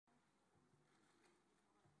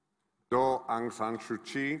So, Aung San Suu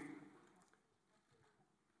Kyi,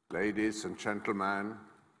 ladies and gentlemen,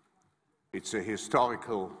 it's a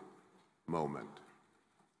historical moment.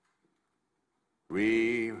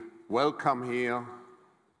 We welcome here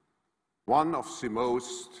one of the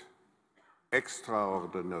most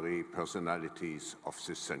extraordinary personalities of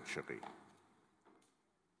this century.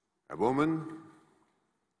 A woman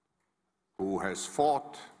who has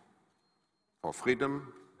fought for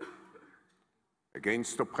freedom,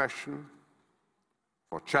 against oppression,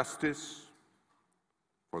 for justice,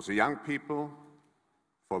 for the young people,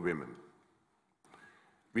 for women.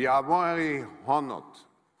 We are very honored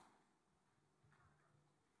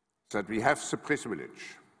that we have the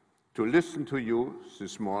privilege to listen to you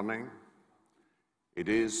this morning. It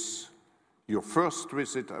is your first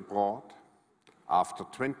visit abroad after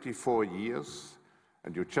 24 years,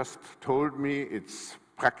 and you just told me it's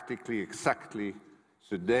practically exactly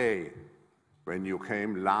the day when you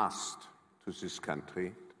came last to this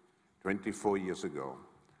country, 24 years ago.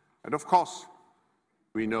 And of course,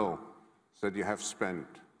 we know that you have spent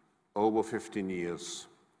over 15 years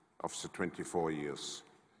of the 24 years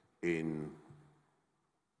in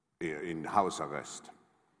house arrest.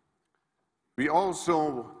 We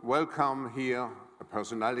also welcome here a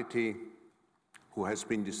personality who has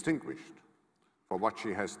been distinguished for what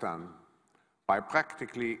she has done by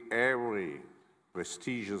practically every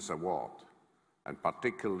prestigious award, and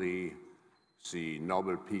particularly the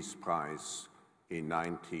Nobel Peace Prize in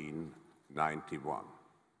 1991.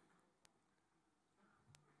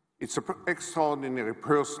 It's an extraordinary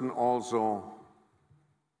person also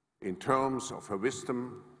in terms of her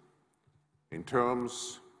wisdom, in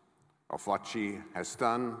terms of what she has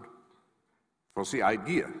done for the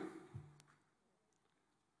idea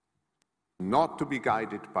not to be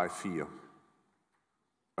guided by fear,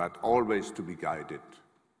 but always to be guided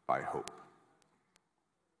by hope.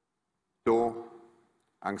 So,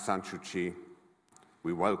 Aung San Suu Kyi,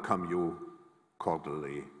 we welcome you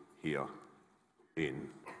cordially here in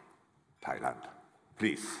Thailand.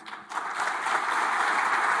 Please.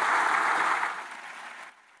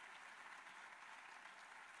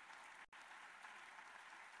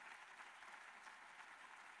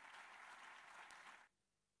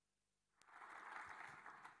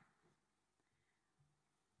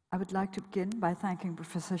 I would like to begin by thanking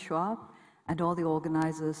Professor Schwab and all the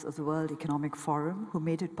organizers of the World Economic Forum who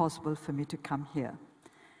made it possible for me to come here.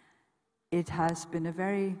 It has been a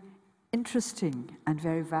very interesting and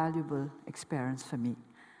very valuable experience for me.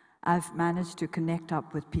 I've managed to connect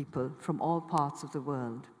up with people from all parts of the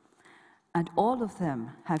world, and all of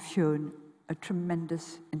them have shown a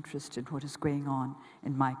tremendous interest in what is going on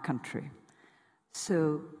in my country.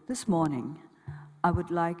 So this morning, I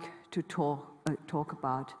would like to talk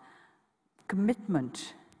about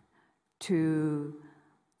commitment to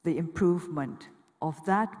the improvement of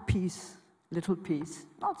that piece, little piece,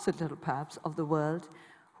 not so little perhaps, of the world,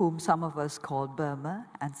 whom some of us call Burma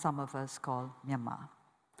and some of us call Myanmar.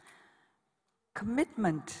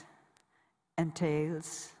 Commitment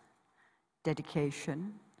entails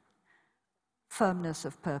dedication, firmness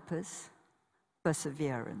of purpose,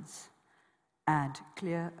 perseverance, and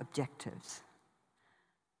clear objectives.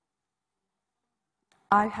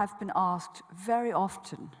 I have been asked very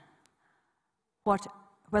often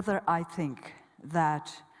whether I think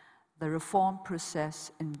that the reform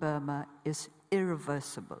process in Burma is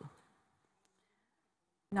irreversible.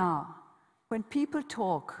 Now, when people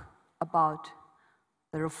talk about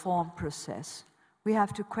the reform process, we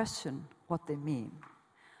have to question what they mean.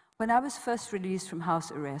 When I was first released from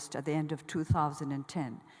house arrest at the end of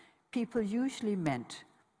 2010, people usually meant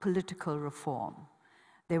political reform.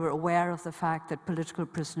 They were aware of the fact that political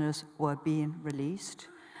prisoners were being released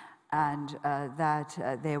and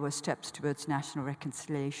that there were steps towards national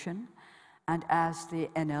reconciliation. And as the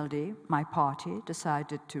NLD, my party,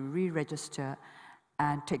 decided to re-register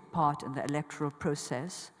and take part in the electoral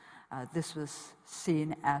process, this was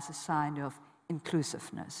seen as a sign of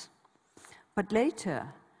inclusiveness. But later,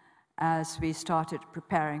 as we started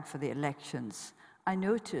preparing for the elections, I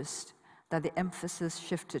noticed that the emphasis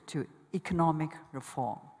shifted to economic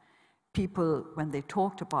reform. People, when they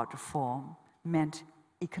talked about reform, meant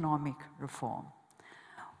economic reform.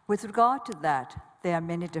 With regard to that, there are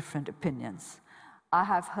many different opinions. I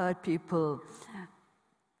have heard people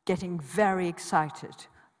getting very excited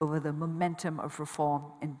over the momentum of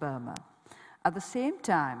reform in Burma. At the same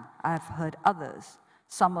time, I have heard others,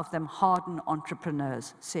 some of them hardened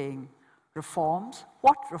entrepreneurs, saying, reforms?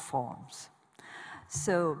 What reforms?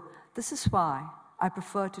 So this is why I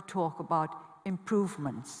prefer to talk about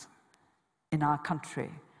improvements in our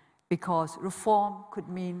country, because reform could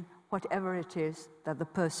mean whatever it is that the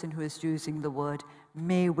person who is using the word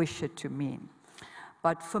may wish it to mean.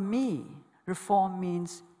 But for me, reform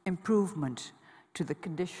means improvement to the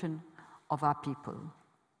condition of our people.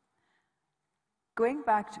 Going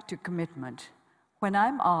back to commitment, when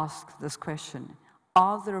I'm asked this question,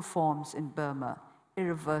 are the reforms in Burma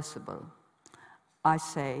irreversible? I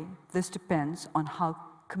say this depends on how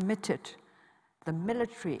committed the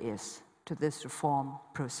military is to this reform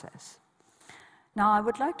process. Now, I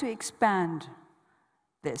would like to expand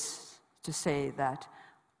this to say that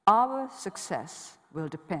our success will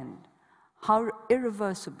depend how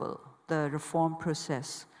irreversible the reform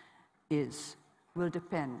process is, will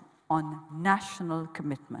depend on national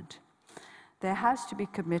commitment. There has to be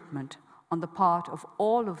commitment on the part of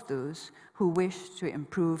all of those who wish to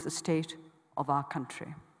improve the state of our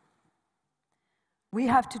country. We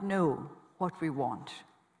have to know what we want.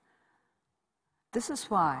 This is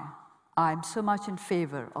why I'm so much in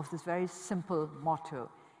favor of this very simple motto,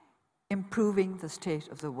 improving the state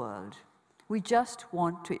of the world. We just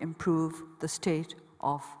want to improve the state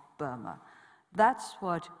of Burma. That's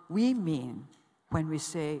what we mean when we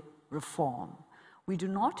say reform. We do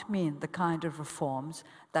not mean the kind of reforms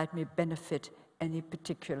that may benefit any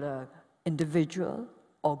particular individual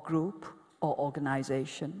or group or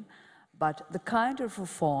organization, but the kind of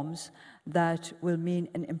reforms that will mean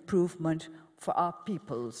an improvement for our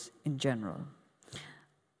peoples in general.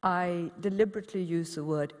 I deliberately use the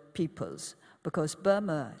word peoples because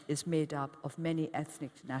Burma is made up of many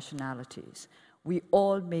ethnic nationalities. We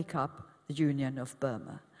all make up the Union of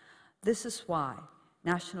Burma. This is why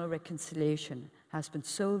national reconciliation has been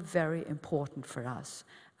so very important for us.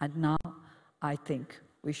 And now I think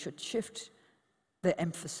we should shift the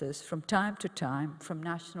emphasis from time to time from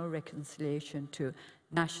national reconciliation to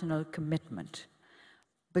national commitment,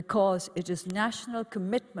 because it is national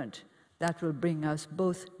commitment that will bring us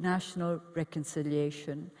both national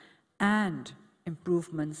reconciliation and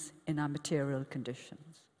improvements in our material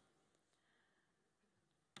conditions.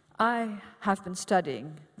 I have been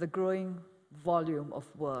studying the growing volume of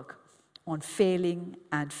work on failing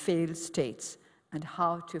and failed states and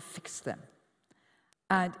how to fix them.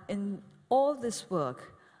 And in all this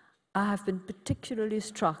work, I have been particularly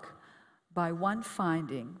struck by one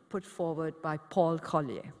finding put forward by Paul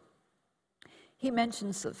Collier. He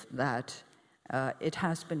mentions that it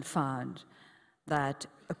has been found that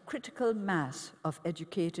a critical mass of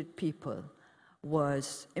educated people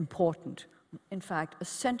was important, in fact,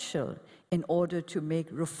 essential in order to make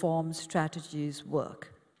reform strategies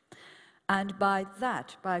work. And by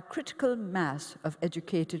that, by a critical mass of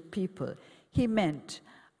educated people, he meant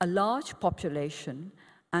a large population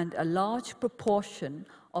and a large proportion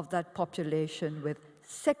of that population with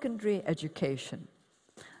secondary education.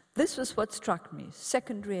 This was what struck me,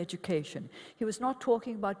 secondary education. He was not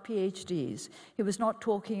talking about PhDs. He was not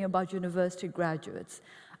talking about university graduates.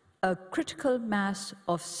 A critical mass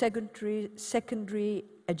of secondary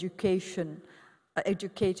education,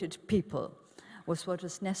 educated people was what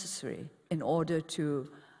was necessary in order to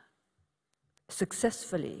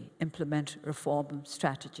successfully implement reform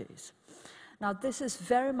strategies. Now, this is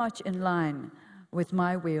very much in line with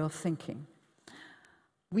my way of thinking.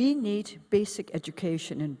 We need basic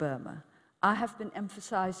education in Burma. I have been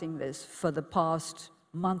emphasizing this for the past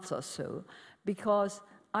month or so because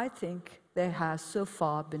I think there has so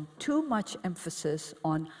far been too much emphasis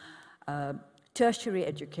on tertiary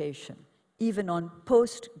education, even on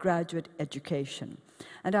postgraduate education.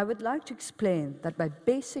 And I would like to explain that by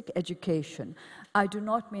basic education, I do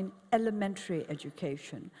not mean elementary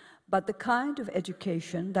education, but the kind of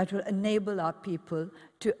education that will enable our people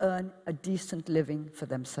to earn a decent living for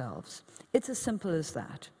themselves. It's as simple as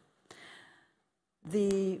that.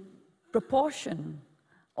 The proportion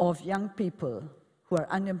of young people who are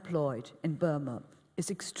unemployed in Burma is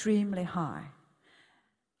extremely high.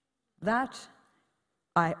 That,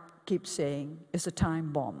 I keep saying, is a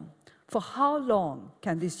time bomb. For how long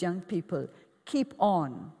can these young people keep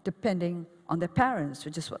on depending on their parents,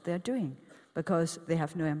 which is what they're doing, because they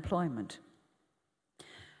have no employment?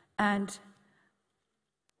 And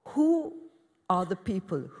who are the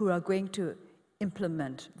people who are going to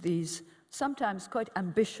implement these sometimes quite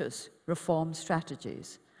ambitious reform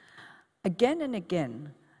strategies? Again and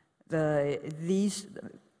again, those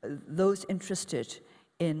interested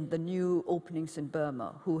in the new openings in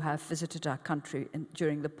Burma who have visited our country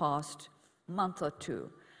during the past month or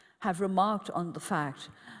two have remarked on the fact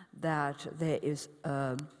that there is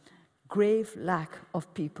a grave lack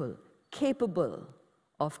of people capable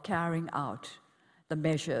of carrying out the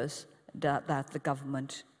measures that the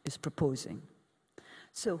government is proposing.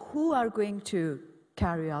 So who are going to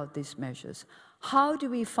carry out these measures? How do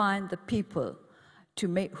we find the people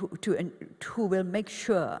who will make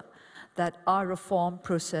sure that our reform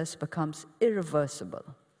process becomes irreversible?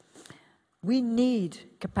 We need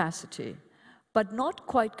capacity, but not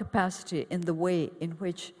quite capacity in the way in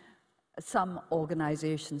which some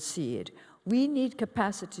organizations see it. We need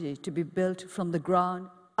capacity to be built from the ground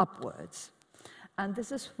upwards. And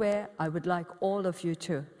this is where I would like all of you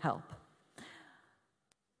to help.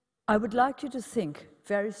 I would like you to think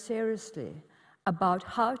very seriously about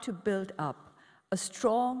how to build up a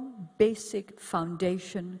strong, basic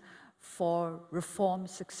foundation for reform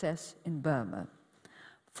success in Burma.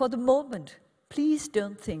 For the moment, please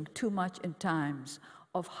don't think too much in terms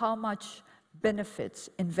of how much benefits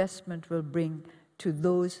investment will bring to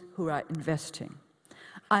those who are investing.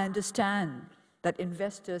 I understand that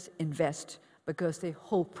investors invest because they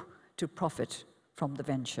hope to profit from the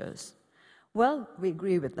ventures. Well, we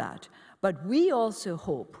agree with that, but we also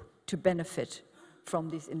hope to benefit from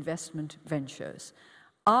these investment ventures.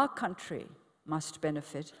 Our country must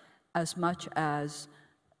benefit as much as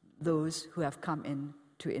those who have come in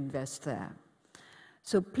to invest there.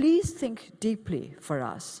 So please think deeply for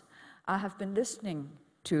us. I have been listening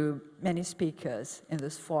to many speakers in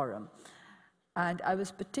this forum, and I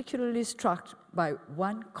was particularly struck by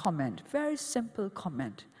one comment, very simple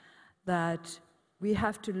comment, that we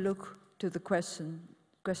have to look to the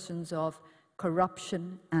questions of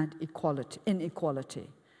corruption and inequality.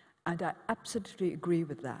 And I absolutely agree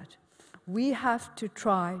with that. We have to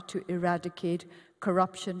try to eradicate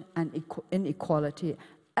corruption and inequality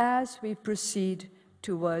as we proceed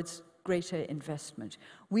towards greater investment.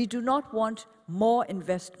 We do not want more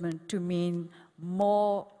investment to mean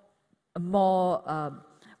more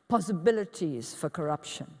possibilities for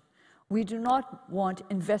corruption. We do not want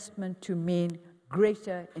investment to mean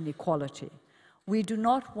greater inequality. We do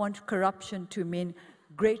not want corruption to mean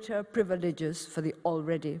greater privileges for the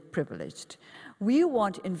already privileged. We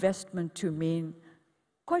want investment to mean,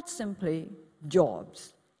 quite simply,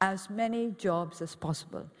 jobs, as many jobs as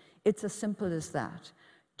possible. It's as simple as that.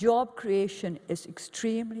 Job creation is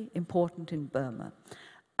extremely important in Burma.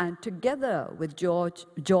 And together with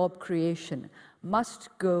job creation must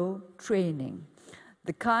go training,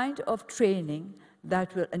 the kind of training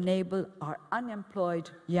that will enable our unemployed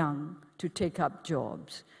young to take up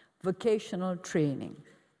jobs, vocational training.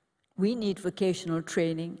 We need vocational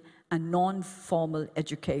training and non-formal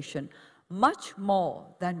education much more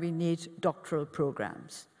than we need doctoral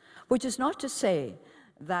programs, which is not to say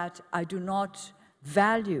that I do not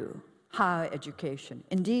value higher education.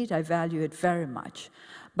 Indeed, I value it very much.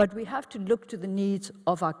 But we have to look to the needs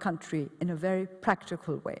of our country in a very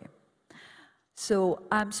practical way. So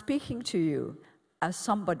I'm speaking to you as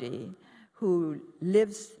somebody who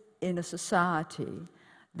lives in a society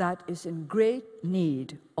that is in great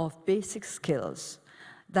need of basic skills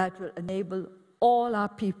that will enable all our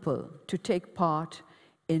people to take part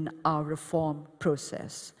in our reform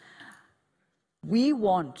process. We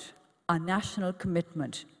want our national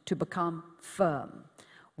commitment to become firm.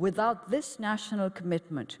 Without this national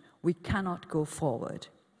commitment, we cannot go forward.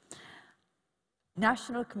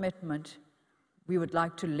 National commitment, we would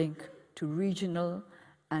like to link to regional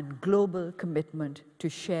and global commitment to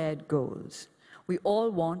shared goals. We all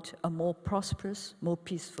want a more prosperous, more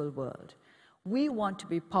peaceful world. We want to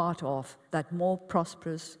be part of that more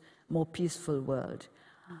prosperous, more peaceful world.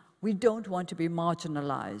 We don't want to be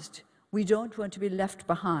marginalized. We don't want to be left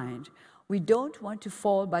behind. We don't want to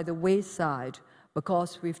fall by the wayside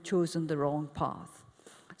because we've chosen the wrong path.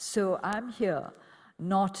 So I'm here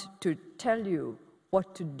not to tell you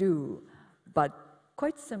what to do, but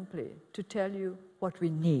quite simply to tell you what we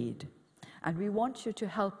need. And we want you to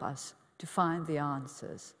help us to find the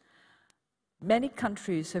answers. Many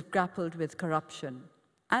countries have grappled with corruption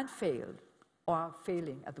and failed, or are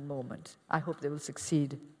failing at the moment. I hope they will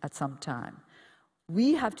succeed at some time.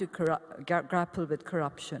 We have to grapple with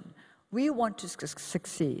corruption. We want to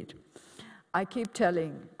succeed. I keep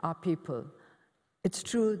telling our people, it's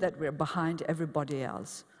true that we're behind everybody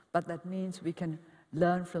else, but that means we can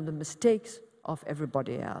learn from the mistakes of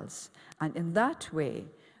everybody else. And in that way,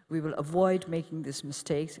 we will avoid making these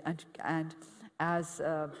mistakes, and as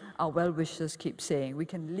our well-wishers keep saying, we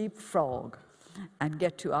can leapfrog and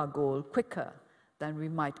get to our goal quicker than we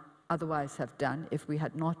might otherwise have done if we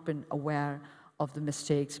had not been aware of the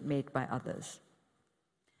mistakes made by others.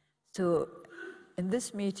 So in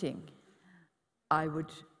this meeting, I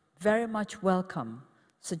would very much welcome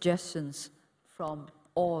suggestions from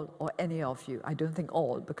all or any of you. I don't think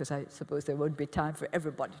all, because I suppose there won't be time for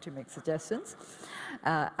everybody to make suggestions,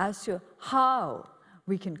 as to how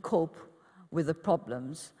we can cope with the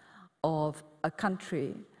problems of a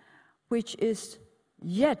country which is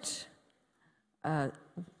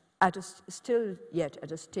still yet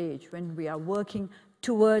at a stage when we are working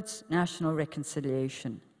towards national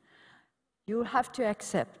reconciliation. You have to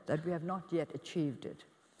accept that we have not yet achieved it.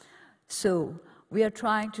 So we are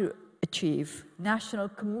trying to achieve national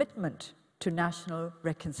commitment to national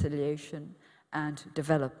reconciliation and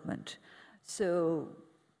development. So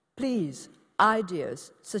please,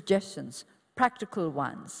 ideas, suggestions, practical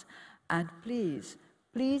ones, and please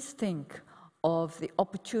think of the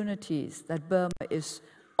opportunities that Burma is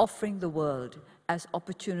offering the world as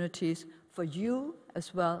opportunities for you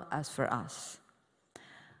as well as for us.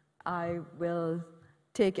 I will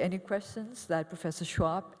take any questions that Professor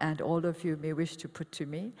Schwab and all of you may wish to put to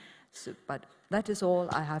me, but that is all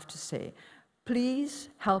I have to say. Please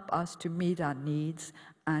help us to meet our needs,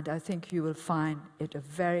 and I think you will find it a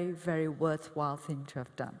very, very worthwhile thing to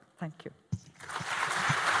have done. Thank you.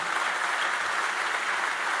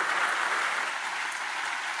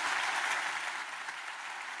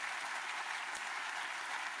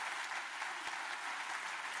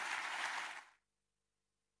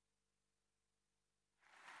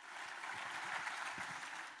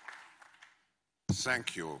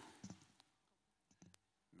 Thank you.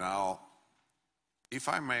 Now, if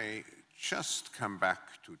I may just come back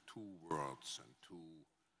to two words and two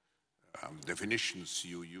definitions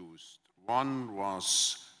you used. One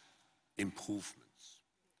was improvements.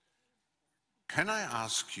 Can I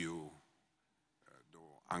ask you,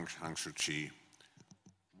 Aung San Suu Kyi,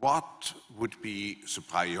 what would be the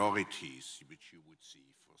priorities which you would see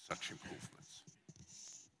for such improvements?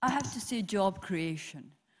 I have to say job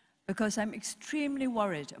creation, because I'm extremely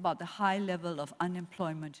worried about the high level of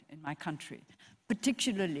unemployment in my country,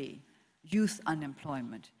 particularly youth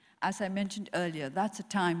unemployment. As I mentioned earlier, that's a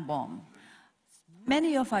time bomb.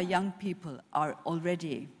 Many of our young people are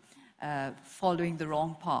already following the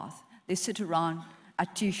wrong path. They sit around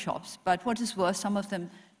at tea shops, but what is worse, some of them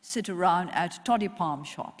sit around at toddy palm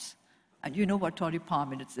shops. And you know what toddy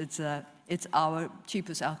palm is. It's our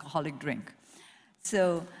cheapest alcoholic drink.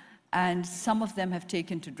 And some of them have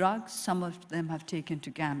taken to drugs, some of them have taken to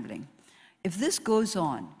gambling. If this goes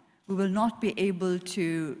on, we will not be able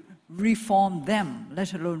to reform them,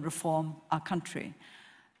 let alone reform our country.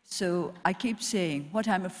 So I keep saying, what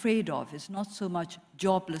I'm afraid of is not so much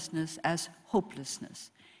joblessness as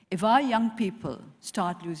hopelessness. If our young people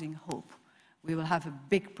start losing hope, we will have a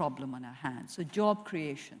big problem on our hands. So job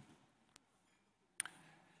creation.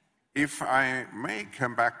 If I may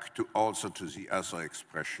come back also to the other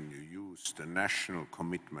expression you used, the national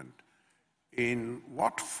commitment. In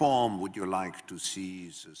what form would you like to see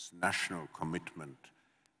this national commitment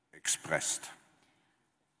expressed?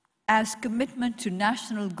 As commitment to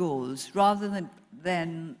national goals, rather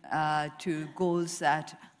than to goals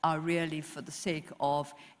that are really for the sake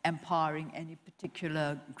of empowering any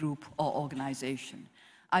particular group or organization.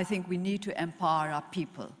 I think we need to empower our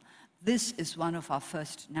people. This is one of our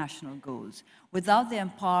first national goals. Without the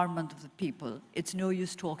empowerment of the people, it's no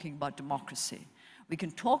use talking about democracy. We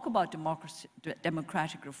can talk about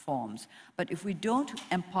democratic reforms, but if we don't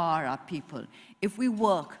empower our people, if we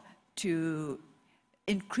work to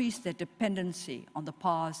increase their dependency on the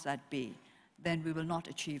powers that be, then we will not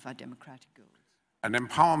achieve our democratic goals. An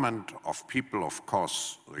empowerment of people, of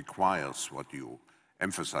course, requires what you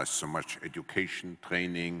emphasize so much: education,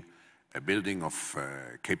 training, a building of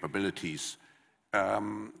capabilities.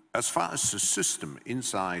 As far as the system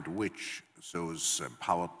inside which those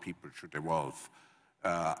empowered people should evolve,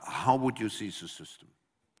 how would you see the system?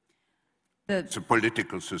 The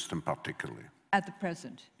political system particularly. At the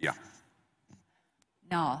present? Yeah.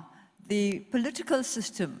 Now, the political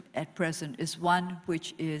system at present is one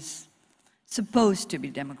which is supposed to be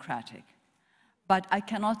democratic, but I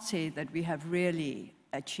cannot say that we have really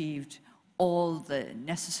achieved all the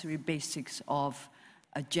necessary basics of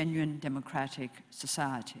a genuine democratic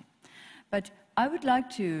society. But I would like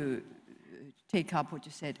to take up what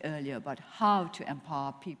you said earlier about how to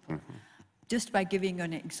empower people, just by giving you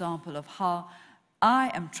an example of how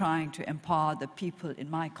I am trying to empower the people in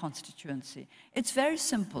my constituency. It's very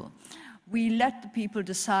simple. We let the people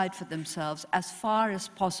decide for themselves as far as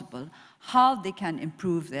possible how they can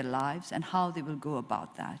improve their lives and how they will go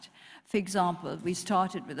about that. For example, we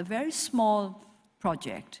started with a very small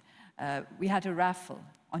project. We had a raffle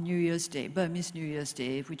on New Year's Day, Burmese New Year's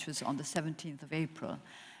Day, which was on the 17th of April,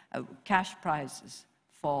 cash prizes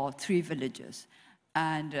for 3 villages.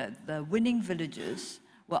 And the winning villages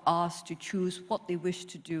were asked to choose what they wished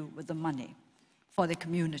to do with the money for their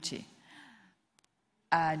community.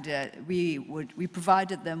 And we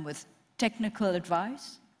provided them with technical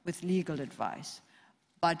advice, with legal advice.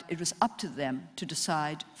 but it was up to them to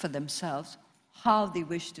decide for themselves how they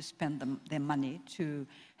wish to spend their money to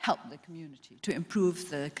help the community, to improve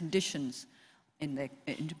the conditions in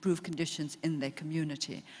their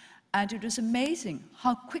community. And it was amazing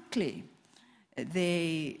how quickly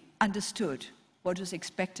they understood what was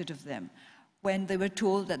expected of them when they were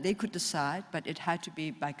told that they could decide, but it had to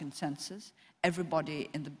be by consensus. Everybody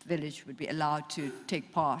in the village would be allowed to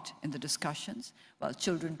take part in the discussions, while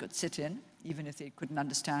children could sit in, even if they couldn't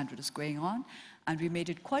understand what was going on. And we made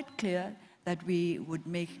it quite clear that we would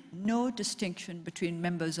make no distinction between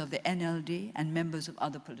members of the NLD and members of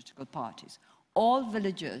other political parties. All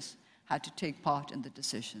villagers had to take part in the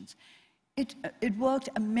decisions. It worked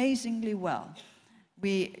amazingly well.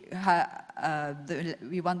 We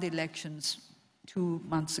won the elections 2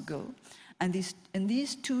 months ago, and in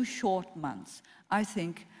these 2 short months, I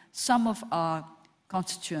think some of our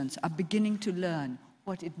constituents are beginning to learn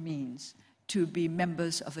what it means to be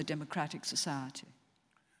members of a democratic society.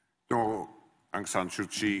 No, Aung San Suu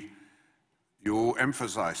Kyi, you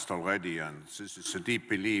emphasized already, and this is a deep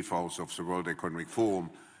belief also of the World Economic Forum,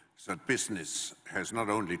 that business has not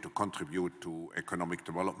only to contribute to economic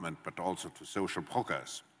development, but also to social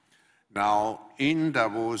progress. Now, in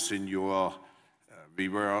Davos, we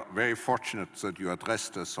were very fortunate that you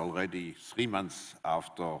addressed us already 3 months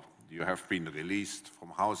after you have been released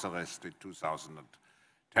from house arrest in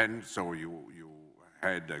 2010, so you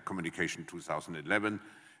had a communication in 2011.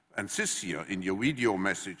 And this year, in your video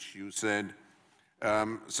message, you said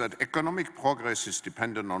that economic progress is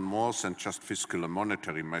dependent on more than just fiscal and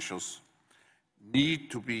monetary measures,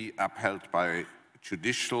 need to be upheld by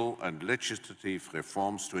judicial and legislative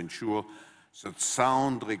reforms to ensure that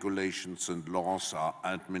sound regulations and laws are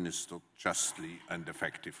administered justly and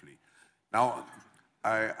effectively. Now,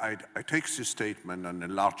 I take this statement and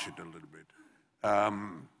enlarge it a little bit.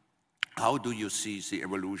 How do you see the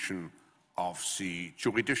evolution of the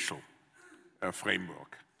judicial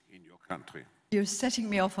framework in your country? You're setting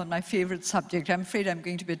me off on my favorite subject. I'm afraid I'm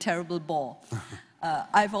going to be a terrible bore.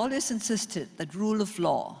 I've always insisted that rule of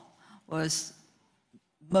law was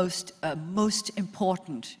most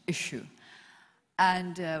important issue.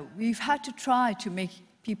 And we've had to try to make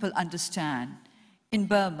people understand in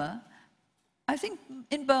Burma, I think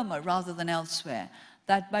in Burma rather than elsewhere,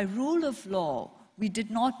 that by rule of law, we did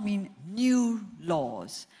not mean new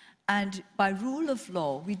laws. And by rule of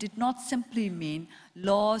law, we did not simply mean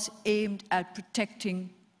laws aimed at protecting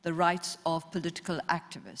the rights of political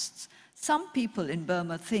activists. Some people in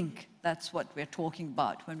Burma think that's what we're talking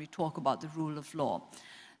about when we talk about the rule of law.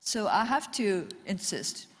 So I have to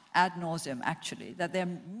insist, ad nauseum actually, that there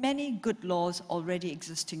are many good laws already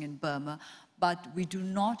existing in Burma, but we do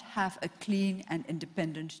not have a clean and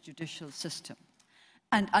independent judicial system.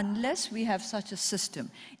 And unless we have such a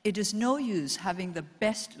system, it is no use having the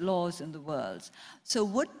best laws in the world. So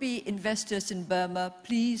would-be investors in Burma,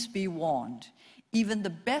 please be warned. Even the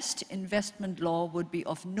best investment law would be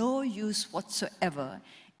of no use whatsoever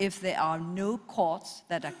if there are no courts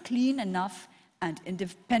that are clean enough and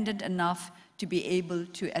independent enough to be able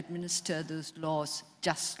to administer those laws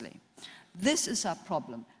justly. This is our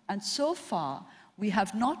problem. And so far, we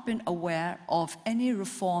have not been aware of any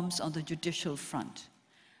reforms on the judicial front.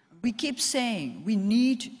 We keep saying we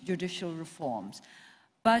need judicial reforms,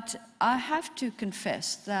 but I have to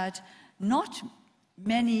confess that not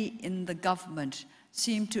many in the government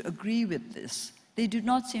seem to agree with this. They do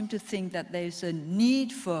not seem to think that there's a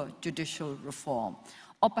need for judicial reform,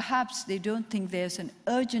 or perhaps they don't think there's an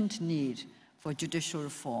urgent need for judicial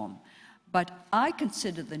reform. But I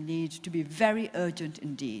consider the need to be very urgent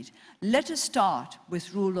indeed. Let us start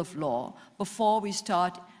with rule of law before we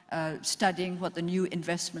start studying what the new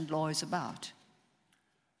investment law is about.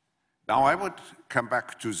 Now, I would come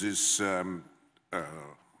back to this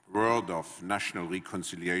word of national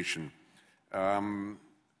reconciliation.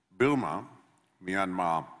 Burma,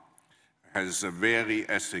 Myanmar, has a very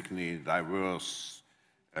ethnically diverse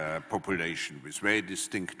population with very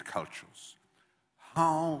distinct cultures.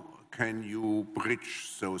 How can you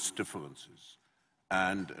bridge those differences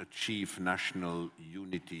and achieve national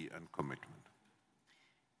unity and commitment?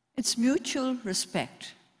 It's mutual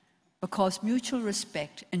respect, because mutual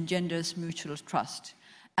respect engenders mutual trust.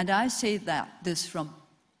 And I say this from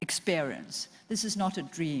experience. This is not a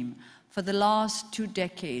dream. For the last 2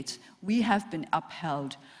 decades, we have been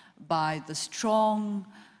upheld by the strong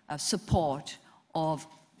support of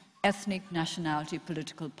ethnic nationality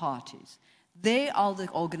political parties. They are the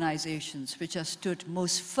organizations which have stood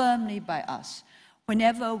most firmly by us.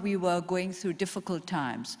 Whenever we were going through difficult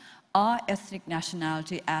times, our ethnic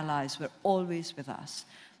nationality allies were always with us.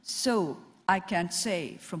 So I can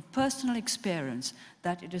say from personal experience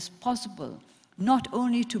that it is possible not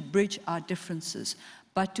only to bridge our differences,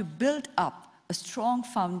 but to build up a strong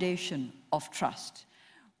foundation of trust.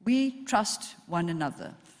 We trust one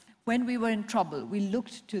another. When we were in trouble, we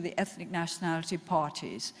looked to the ethnic nationality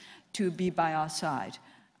parties to be by our side.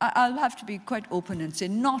 I'll have to be quite open and say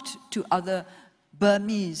not to other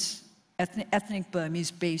Burmese, ethnic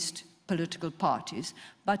Burmese-based political parties,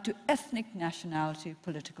 but to ethnic nationality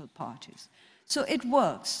political parties. So it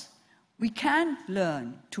works. We can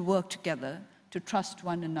learn to work together, to trust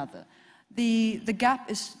one another. The gap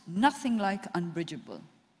is nothing like unbridgeable.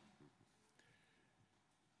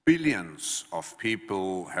 Billions of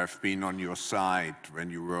people have been on your side when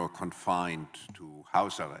you were confined to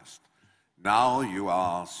house arrest. Now you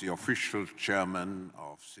are the official chairman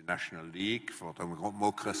of the National League for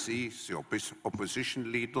Democracy, the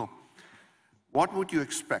opposition leader. What would you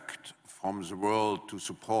expect from the world to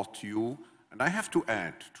support you? And I have to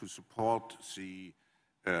add, to support the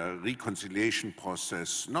reconciliation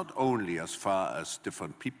process, not only as far as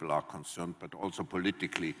different people are concerned, but also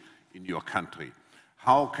politically in your country.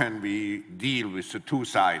 How can we deal with the two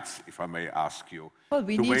sides, if I may ask you, well,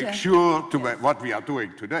 we to need make sure, what we are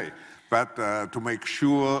doing today, but to make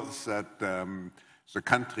sure that the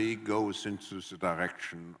country goes into the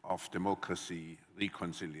direction of democracy,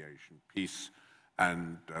 reconciliation, peace,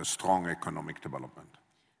 and strong economic development?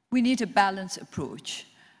 We need a balanced approach.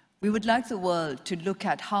 We would like the world to look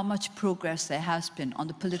at how much progress there has been on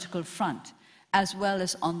the political front, as well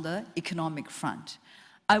as on the economic front.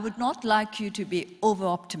 I would not like you to be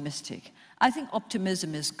over-optimistic. I think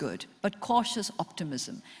optimism is good, but cautious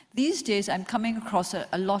optimism. These days, I'm coming across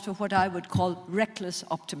a lot of what I would call reckless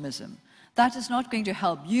optimism. That is not going to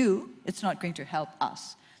help you, it's not going to help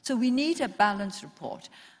us. So we need a balanced report.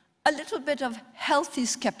 A little bit of healthy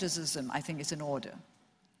skepticism, I think, is in order.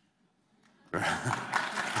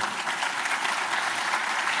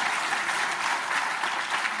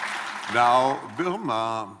 Now,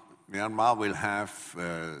 Myanmar will have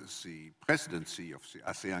the presidency of the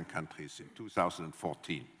ASEAN countries in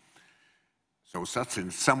 2014. So that's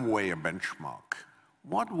in some way a benchmark.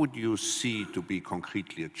 What would you see to be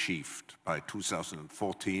concretely achieved by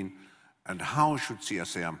 2014, and how should the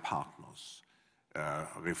ASEAN partners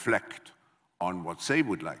reflect on what they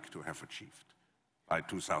would like to have achieved by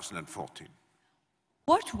 2014?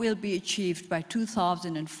 What will be achieved by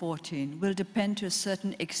 2014 will depend to a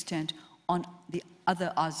certain extent on the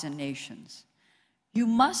other ASEAN nations. You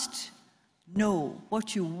must know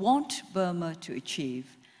what you want Burma to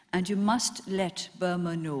achieve, and you must let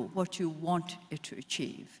Burma know what you want it to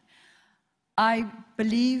achieve. I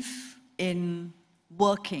believe in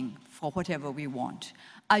working for whatever we want.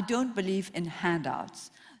 I don't believe in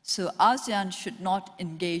handouts. So ASEAN should not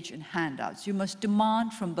engage in handouts. You must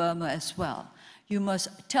demand from Burma as well. You must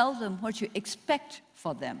tell them what you expect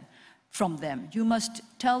from them. You must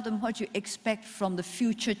tell them what you expect from the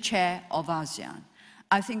future chair of ASEAN.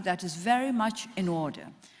 I think that is very much in order.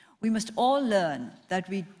 We must all learn that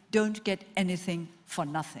we don't get anything for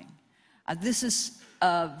nothing. This is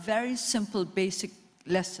a very simple, basic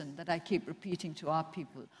lesson that I keep repeating to our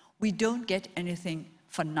people. We don't get anything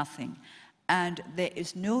for nothing. And there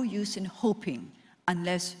is no use in hoping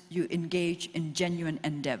unless you engage in genuine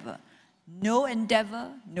endeavor. No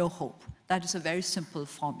endeavor, no hope. That is a very simple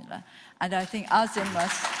formula. And I think ASEAN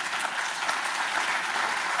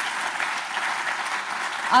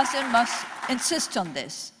must insist on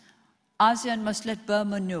this. ASEAN must let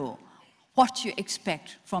Burma know what you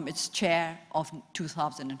expect from its chair of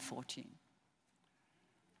 2014.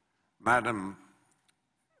 Madam,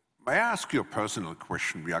 may I ask you a personal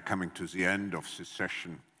question? We are coming to the end of this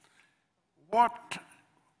session. What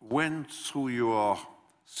went through your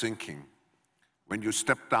thinking when you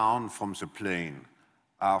stepped down from the plane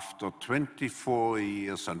after 24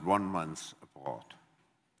 years and 1 month abroad?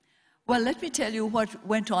 Well, let me tell you what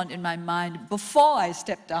went on in my mind before I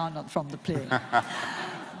stepped down from the plane.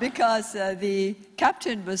 Because the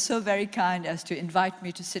captain was so very kind as to invite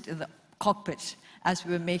me to sit in the cockpit as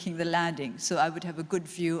we were making the landing, so I would have a good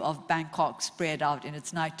view of Bangkok spread out in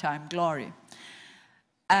its nighttime glory.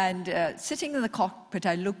 And sitting in the cockpit,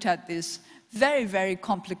 I looked at this very, very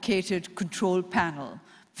complicated control panel,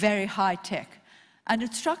 very high tech. And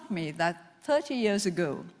it struck me that 30 years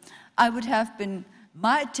ago,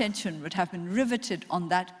 my attention would have been riveted on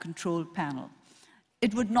that control panel.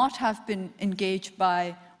 It would not have been engaged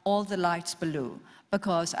by all the lights below,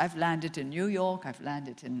 because I've landed in New York, I've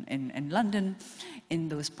landed in London. In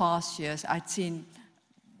those past years, I'd seen,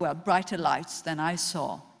 well, brighter lights than I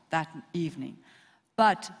saw that evening.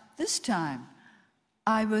 But this time,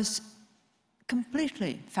 I was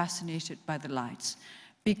completely fascinated by the lights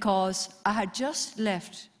because I had just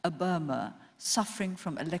left a Burma suffering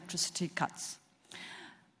from electricity cuts.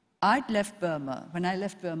 I'd left Burma, when I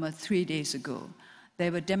left Burma 3 days ago,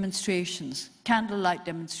 there were demonstrations, candlelight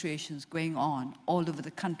demonstrations going on all over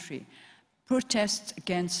the country, protests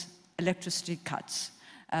against electricity cuts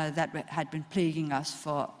that had been plaguing us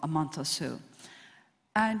for a month or so.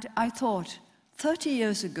 And I thought, 30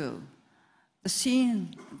 years ago, the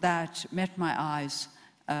scene that met my eyes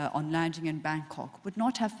on landing in Bangkok would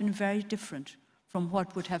not have been very different from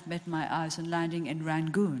what would have met my eyes on landing in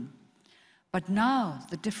Rangoon. But now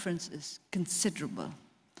the difference is considerable.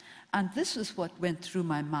 And this is what went through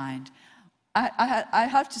my mind. I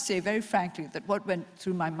have to say very frankly that what went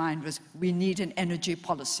through my mind was, we need an energy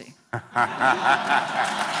policy.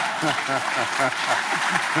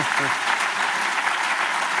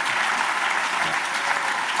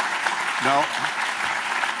 Now,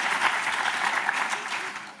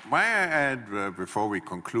 may I add, before we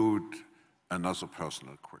conclude, another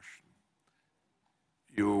personal question?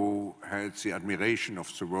 You had the admiration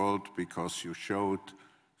of the world because you showed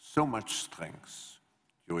so much strength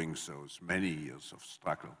during those many years of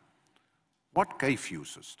struggle. What gave you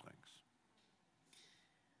the strength?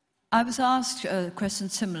 I was asked a question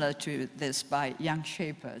similar to this by young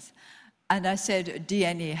shapers, and I said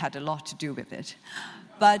DNA had a lot to do with it.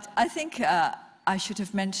 But I think I should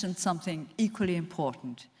have mentioned something equally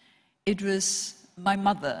important. It was my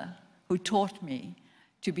mother who taught me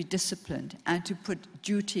to be disciplined and to put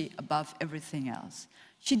duty above everything else.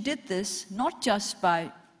 She did this not just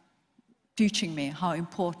by teaching me how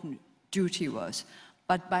important duty was,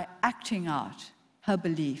 but by acting out her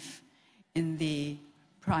belief in the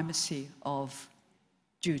primacy of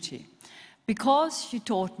duty. Because she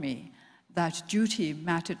taught me that duty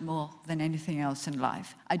mattered more than anything else in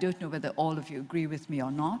life. I don't know whether all of you agree with me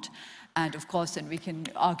or not, and of course then we can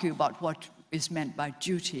argue about what is meant by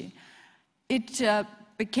duty. It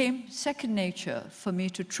became second nature for me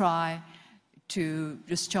to try to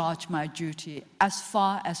discharge my duty as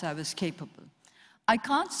far as I was capable. I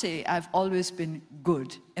can't say I've always been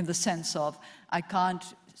good in the sense of, I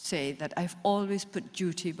can't say that I've always put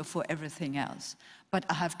duty before everything else, but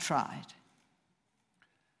I have tried.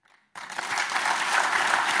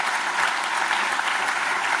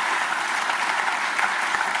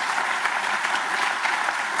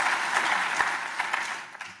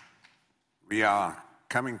 We are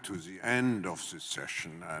coming to the end of this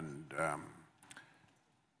session, and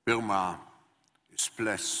Burma is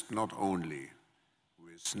blessed not only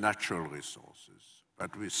with natural resources,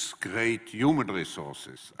 but with great human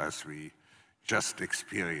resources, as we just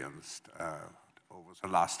experienced over the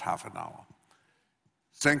last half an hour.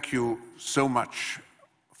 Thank you so much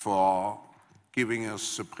for giving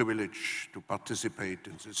us the privilege to participate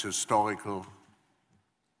in this historical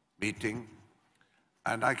meeting.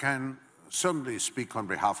 And I can certainly speak on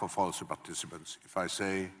behalf of all the participants if I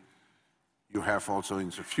say you have also in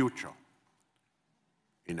the future,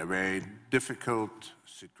 in a very difficult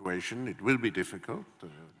situation, it will be difficult,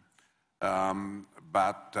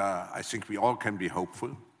 but I think we all can be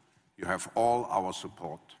hopeful. You have all our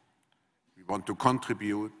support. We want to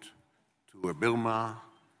contribute to a Burma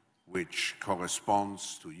which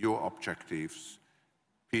corresponds to your objectives: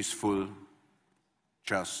 peaceful,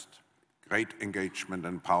 just, great engagement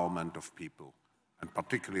and empowerment of people, and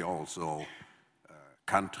particularly also a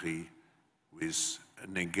country with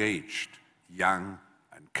an engaged, young,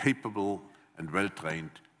 and capable and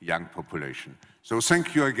well-trained young population. So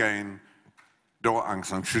thank you again, Aung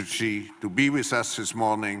San Suu Kyi, to be with us this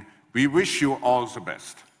morning. We wish you all the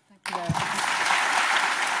best. Thank you very much.